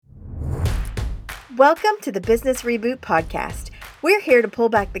Welcome to the Business Reboot Podcast. We're here to pull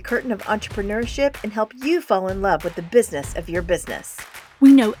back the curtain of entrepreneurship and help you fall in love with the business of your business.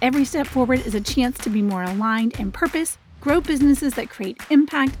 We know every step forward is a chance to be more aligned in purpose, grow businesses that create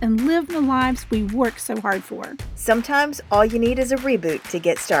impact, and live the lives we work so hard for. Sometimes all you need is a reboot to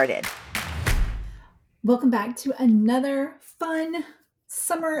get started. Welcome back to another fun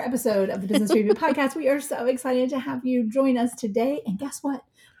summer episode of the Business Reboot Podcast. We are so excited to have you join us today. And guess what?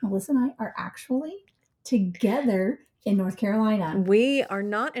 Melissa and I are actually together in North Carolina. We are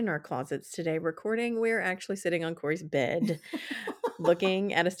not in our closets today recording. We're actually sitting on Corey's bed,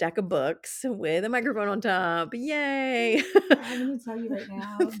 looking at a stack of books with a microphone on top. Yay! I'm going to tell you right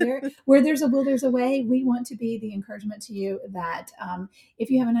now, where there's a will, there's a way. We want to be the encouragement to you that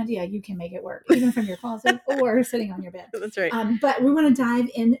if you have an idea, you can make it work, even from your closet or sitting on your bed. That's right. But we want to dive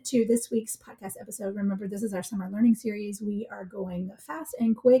into this week's podcast episode. Remember, this is our summer learning series. We are going fast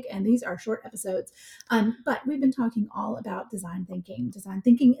and quick, and these are short episodes. But we've been talking all about design thinking. Design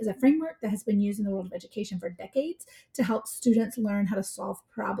thinking is a framework that has been used in the world of education for decades to help students learn how to solve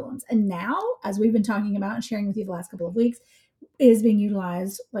problems. And now, as we've been talking about and sharing with you the last couple of weeks, it is being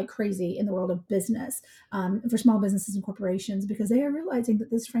utilized like crazy in the world of business for small businesses and corporations because they are realizing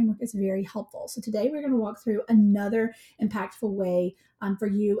that this framework is very helpful. So today we're going to walk through another impactful way for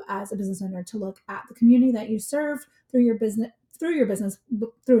you as a business owner to look at the community that you serve through your business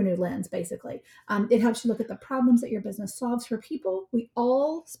through a new lens, basically. It helps you look at the problems that your business solves for people. We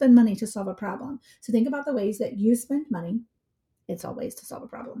all spend money to solve a problem. So think about the ways that you spend money. It's all ways to solve a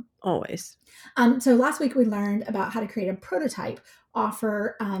problem. Always. So last week we learned about how to create a prototype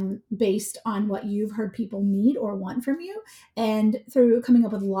offer based on what you've heard people need or want from you. And through coming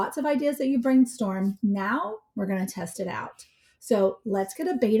up with lots of ideas that you brainstorm, now we're going to test it out. So let's get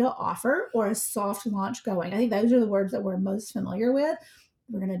a beta offer or a soft launch going. I think those are the words that we're most familiar with.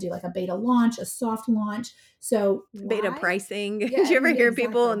 We're going to do like a beta launch, a soft launch. So beta pricing. Yeah, Did you ever hear exactly.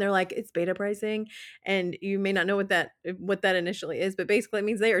 people and they're like, it's beta pricing? And you may not know what that initially is, but basically it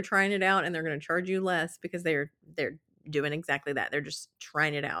means they are trying it out and they're going to charge you less because they're doing exactly that. They're just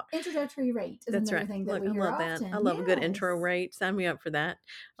trying it out. Introductory rate is another thing that we hear I love often. that. I love a good intro rate. Sign me up for that.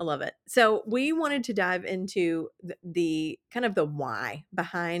 I love it. So we wanted to dive into the kind of the why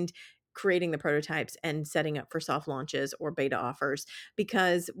behind creating the prototypes and setting up for soft launches or beta offers,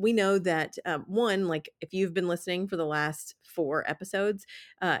 because we know that one, like if you've been listening for the last 4 episodes,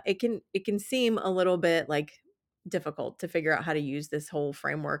 it can seem a little bit like difficult to figure out how to use this whole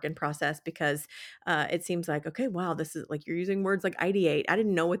framework and process because it seems like, okay, wow, this is like you're using words like ideate. I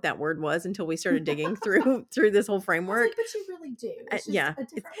didn't know what that word was until we started digging through this whole framework. But you really do. It's just a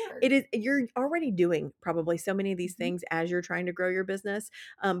different word. It is. You're already doing probably so many of these things as you're trying to grow your business.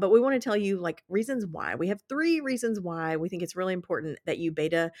 But we want to tell you like reasons why. We have 3 reasons why we think it's really important that you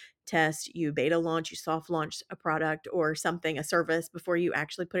beta test, you beta launch, you soft launch a product or something, a service before you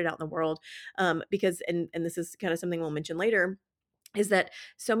actually put it out in the world. Because, and this is kind of something we'll mention later, is that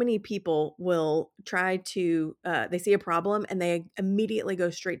so many people will try to, they see a problem and they immediately go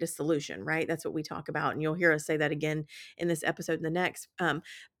straight to solution, right? That's what we talk about. And you'll hear us say that again in this episode and the next.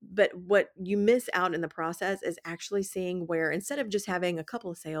 But what you miss out in the process is actually seeing where instead of just having a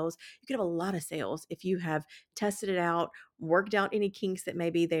couple of sales, you could have a lot of sales if you have tested it out, worked out any kinks that may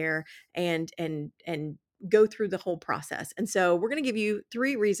be there and go through the whole process. And so we're going to give you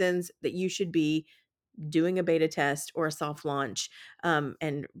 3 reasons that you should be doing a beta test or a soft launch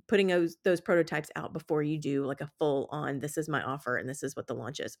and putting those prototypes out before you do like a full on, this is my offer and this is what the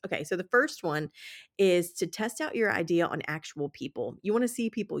launch is. Okay, so the first one is to test out your idea on actual people. You want to see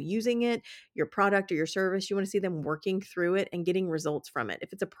people using it, your product or your service. You want to see them working through it and getting results from it.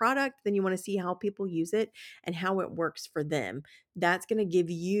 If it's a product, then you want to see how people use it and how it works for them. That's going to give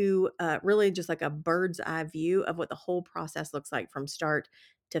you really just like a bird's eye view of what the whole process looks like from start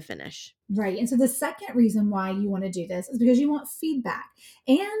to finish. Right. And so the second reason why you want to do this is because you want feedback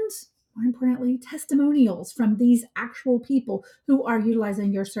and, more importantly, testimonials from these actual people who are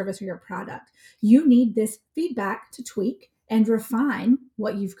utilizing your service or your product. You need this feedback to tweak and refine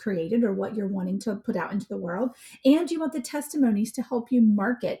what you've created or what you're wanting to put out into the world. And you want the testimonies to help you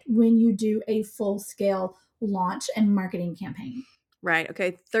market when you do a full-scale launch and marketing campaign. Right.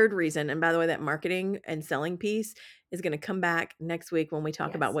 Okay. Third reason. And by the way, that marketing and selling piece is going to come back next week when we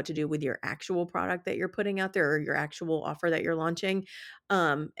talk about what to do with your actual product that you're putting out there or your actual offer that you're launching.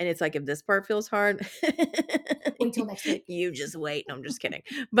 And it's like, if this part feels hard, wait till next week. You just wait. No, I'm just kidding.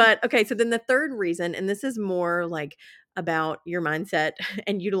 But okay. So then the third reason, and this is more like about your mindset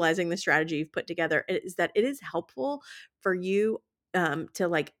and utilizing the strategy you've put together, is that it is helpful for you to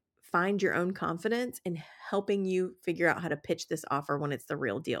like find your own confidence in helping you figure out how to pitch this offer when it's the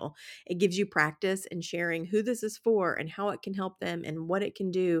real deal. It gives you practice in sharing who this is for and how it can help them and what it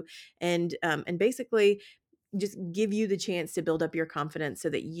can do, and basically just give you the chance to build up your confidence so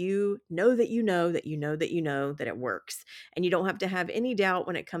that you know that you know that you know that you know that it works. And you don't have to have any doubt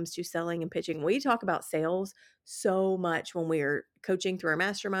when it comes to selling and pitching. We talk about sales so much when we are coaching through our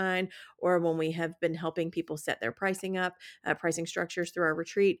mastermind or when we have been helping people set their pricing up, pricing structures through our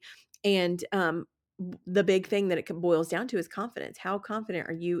retreat. And the big thing that it boils down to is confidence. How confident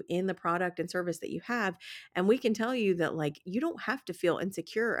are you in the product and service that you have? And we can tell you that, like, you don't have to feel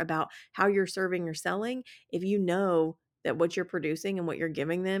insecure about how you're serving or selling if you know that what you're producing and what you're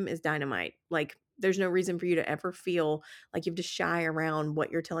giving them is dynamite. Like, there's no reason for you to ever feel like you have to shy around what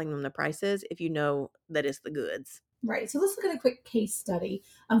you're telling them the price is if you know that it's the goods. Right. So let's look at a quick case study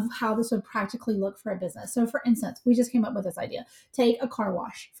of how this would practically look for a business. So, for instance, we just came up with this idea. Take a car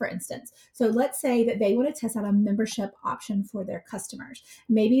wash, for instance. So, let's say that they want to test out a membership option for their customers.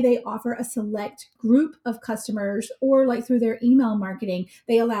 Maybe they offer a select group of customers, or like through their email marketing,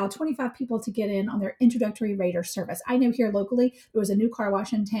 they allow 25 people to get in on their introductory rate or service. I know here locally, there was a new car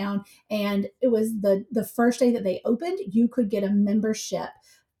wash in town, and it was the first day that they opened, you could get a membership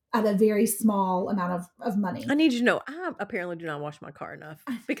at a very small amount of I money. need you to know I apparently do not wash my car enough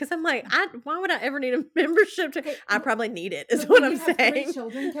because I'm like, why would I ever need a membership to? Okay, I probably need it, is but what when I'm you have three saying.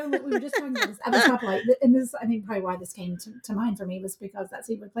 children, Kevin, we were just talking about this at the stoplight, and this, I think, probably why this came to mind for me was because that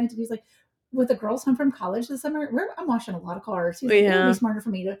seed was planted. He's like, with the girls home from college this summer, I'm washing a lot of cars. He's like, it would be Yeah. smarter for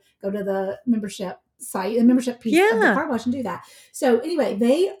me to go to the membership site, the membership piece of the Yeah. car wash, and do that. So anyway,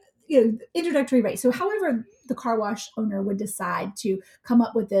 introductory rate. So however the car wash owner would decide to come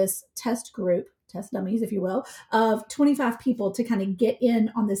up with this test group, test dummies, if you will, of 25 people to kind of get in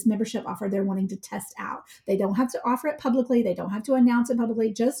on this membership offer they're wanting to test out. They don't have to offer it publicly. They don't have to announce it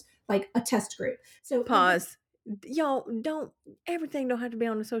publicly, just like a test group. So, Pause. Y'all don't, everything don't have to be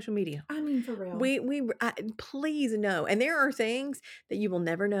on the social media. I mean, for real. We please know. And there are things that you will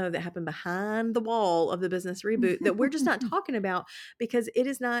never know that happen behind the wall of the business reboot that we're just not talking about because it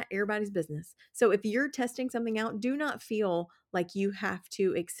is not everybody's business. So if you're testing something out, do not feel like you have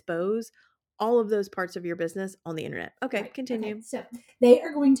to expose all of those parts of your business on the internet. Okay, Right. Okay. continue. So they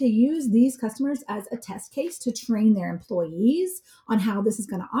are going to use these customers as a test case to train their employees on how this is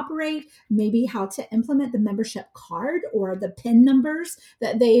going to operate, maybe how to implement the membership card or the PIN numbers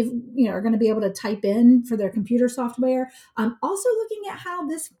that are going to be able to type in for their computer software. Also looking at how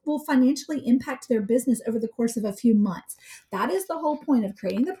this will financially impact their business over the course of a few months. That is the whole point of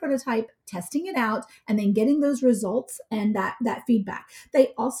creating the prototype, testing it out, and then getting those results and that feedback. They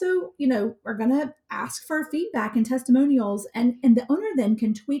also, are going to ask for feedback and testimonials, and the owner then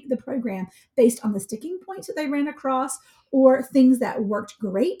can tweak the program based on the sticking points that they ran across or things that worked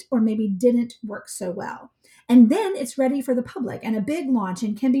great or maybe didn't work so well. And then it's ready for the public and a big launch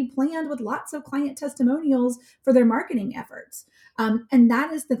and can be planned with lots of client testimonials for their marketing efforts. And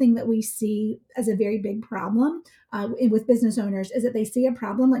that is the thing that we see as a very big problem with business owners is that they see a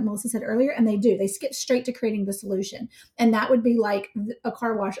problem, like Melissa said earlier, and they skip straight to creating the solution. And that would be like a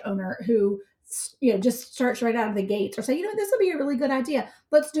car wash owner who just starts right out of the gates or say, this would be a really good idea.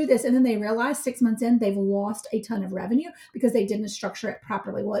 Let's do this. And then they realize 6 months in, they've lost a ton of revenue because they didn't structure it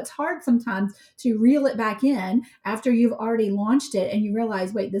properly. Well, it's hard sometimes to reel it back in after you've already launched it and you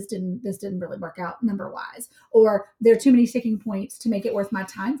realize, wait, this didn't really work out number wise, or there are too many sticking points to make it worth my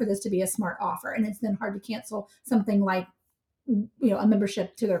time for this to be a smart offer. And it's then hard to cancel something like a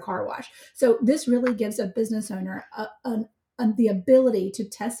membership to their car wash. So this really gives a business owner the ability to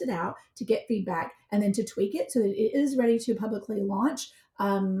test it out, to get feedback, and then to tweak it so that it is ready to publicly launch,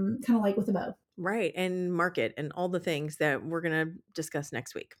 kind of like with a bow. Right. And market and all the things that we're going to discuss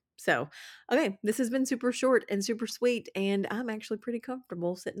next week. So, okay, this has been super short and super sweet. And I'm actually pretty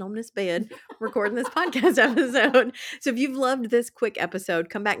comfortable sitting on this bed recording this podcast episode. So, if you've loved this quick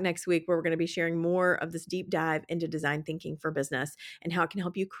episode, come back next week where we're going to be sharing more of this deep dive into design thinking for business and how it can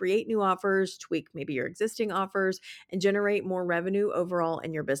help you create new offers, tweak maybe your existing offers, and generate more revenue overall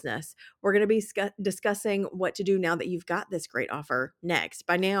in your business. We're going to be discussing what to do now that you've got this great offer next.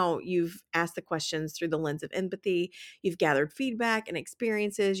 By now, you've asked the questions through the lens of empathy, you've gathered feedback and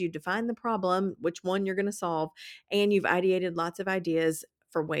experiences, you've defined the problem, which one you're going to solve, and you've ideated lots of ideas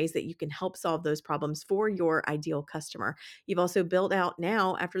for ways that you can help solve those problems for your ideal customer. You've also built out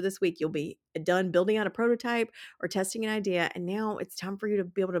now, after this week, you'll be done building out a prototype or testing an idea. And now it's time for you to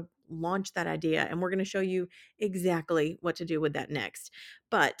be able to launch that idea. And we're going to show you exactly what to do with that next.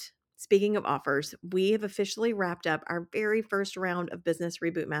 But Speaking of offers, we have officially wrapped up our very first round of Business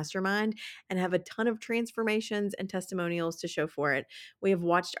Reboot Mastermind and have a ton of transformations and testimonials to show for it. We have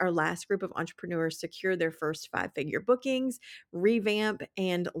watched our last group of entrepreneurs secure their first 5-figure bookings, revamp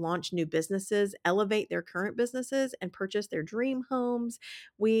and launch new businesses, elevate their current businesses, and purchase their dream homes.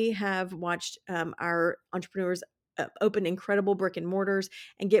 We have watched our entrepreneurs open incredible brick and mortars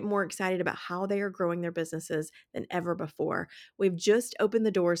and get more excited about how they are growing their businesses than ever before. We've just opened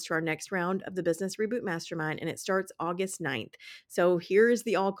the doors to our next round of the Business Reboot Mastermind, and it starts August 9th. So here's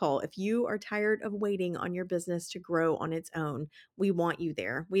the all call. If you are tired of waiting on your business to grow on its own, we want you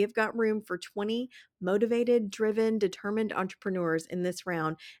there. We have got room for 20 motivated, driven, determined entrepreneurs in this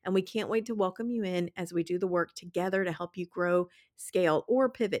round, and we can't wait to welcome you in as we do the work together to help you grow, scale, or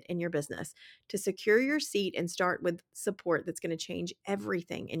pivot in your business. To secure your seat and start with support that's going to change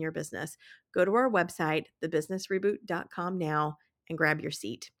everything in your business, go to our website, thebusinessreboot.com now and grab your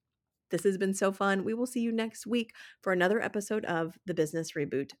seat. This has been so fun. We will see you next week for another episode of the Business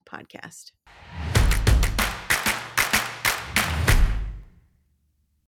Reboot podcast.